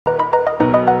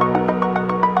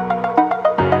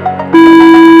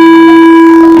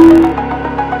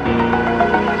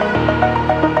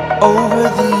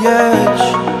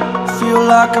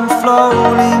like I'm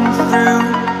floating through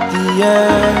the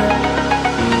air.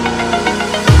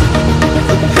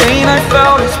 The pain I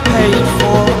felt is paid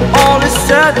for, all is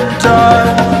said and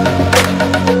done.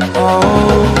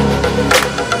 Oh,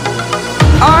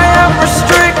 I am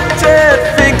restricted,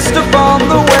 fixed upon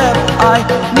the web. I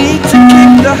need to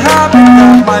kick the habit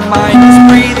that my mind is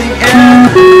breathing in.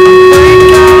 Wake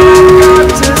up, I've got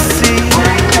to see.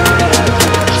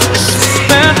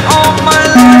 Spent all my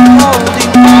life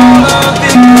holding all of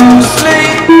it closely.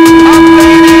 I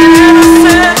played it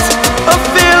innocent, a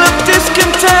feel of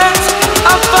discontent.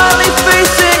 I'm finally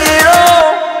facing it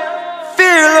all,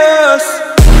 fearless.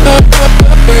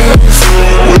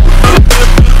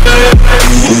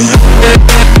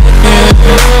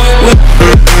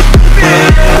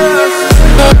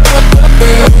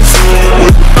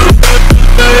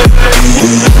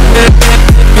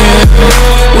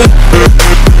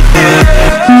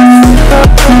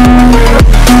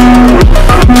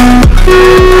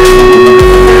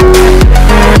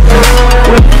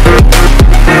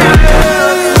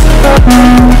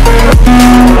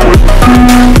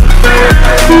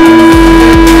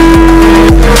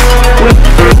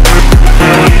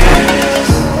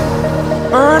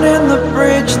 Burning the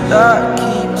bridge that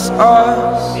keeps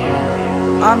us.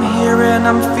 I'm here and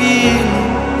I'm feeling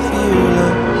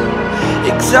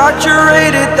fearless.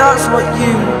 Exaggerated, that's what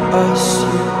you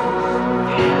assume.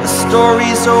 The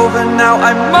story's over now,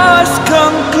 I must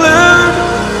conclude.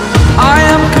 I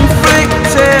am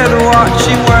conflicted,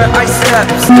 watching where I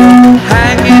step, still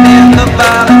hanging in the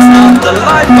balance. Not the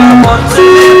life I want to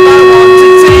live, I want to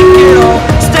take it all.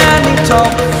 Standing tall,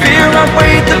 fear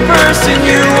outweighed the person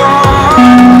you are.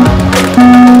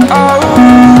 Oh,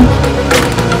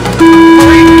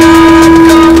 wake up, I've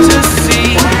got to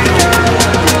see.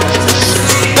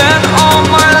 Spent all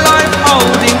my life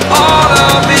holding all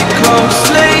of it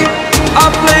closely. I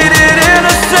played it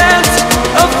innocent,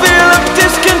 a feel of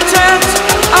discontent.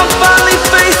 I'm finally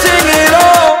facing it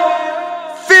all,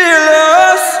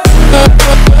 fearless.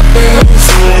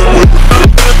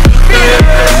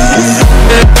 Fearless.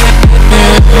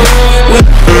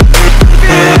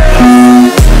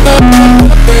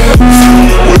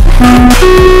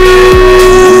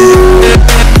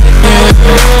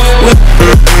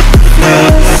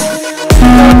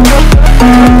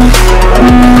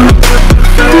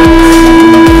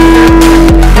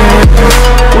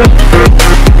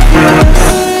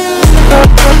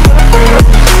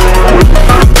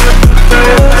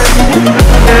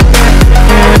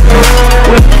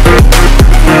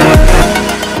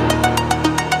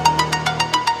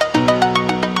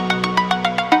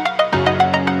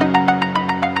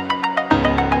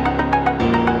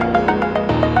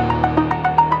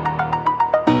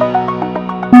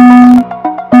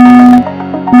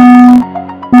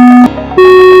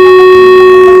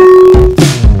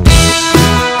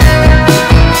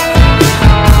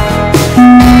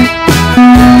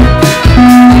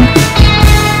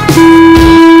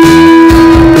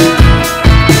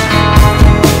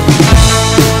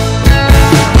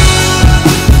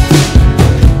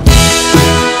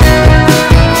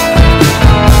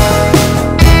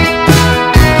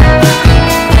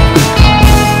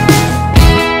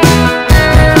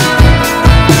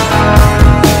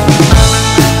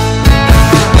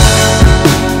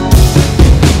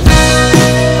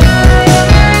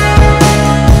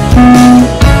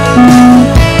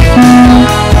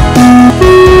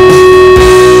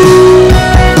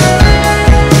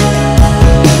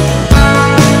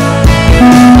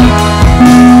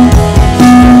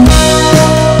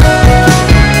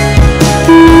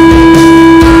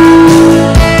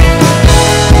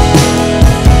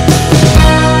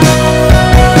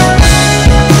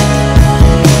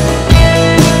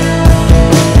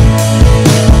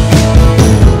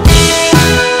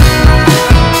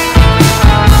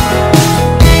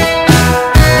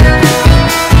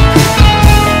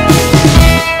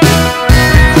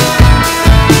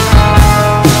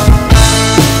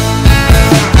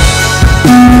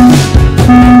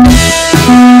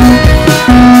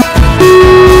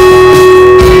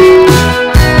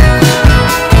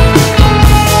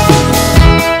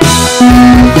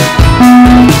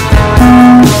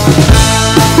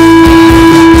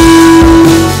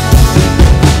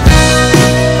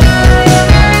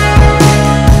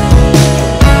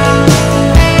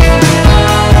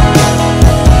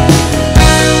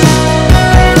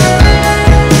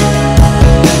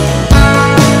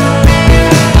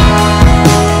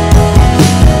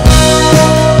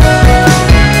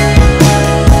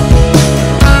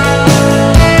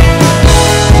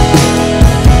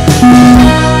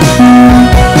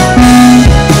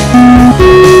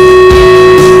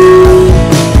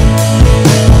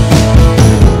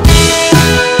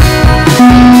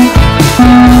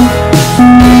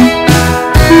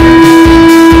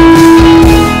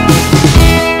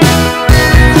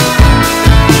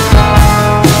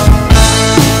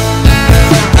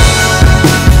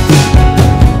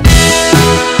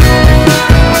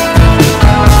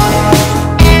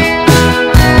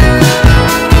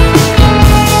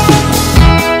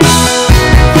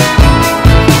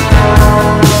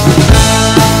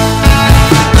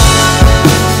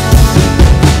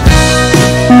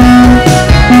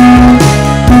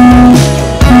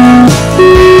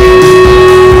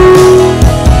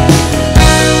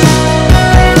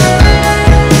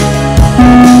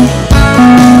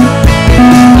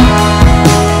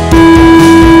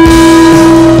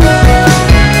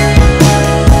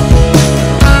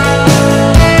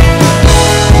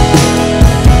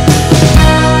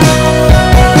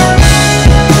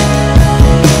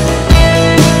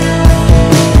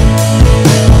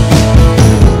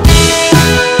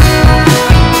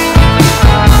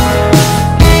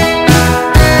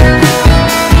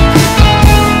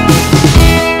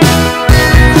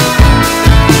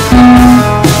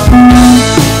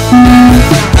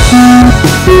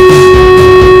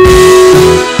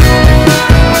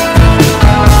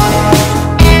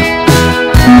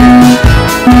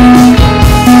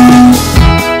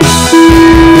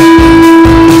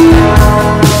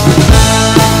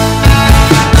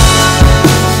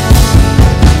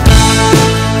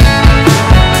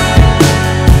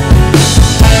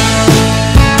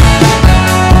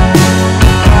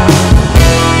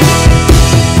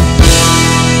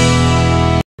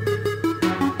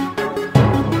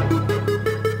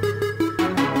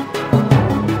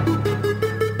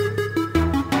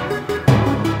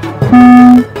 you.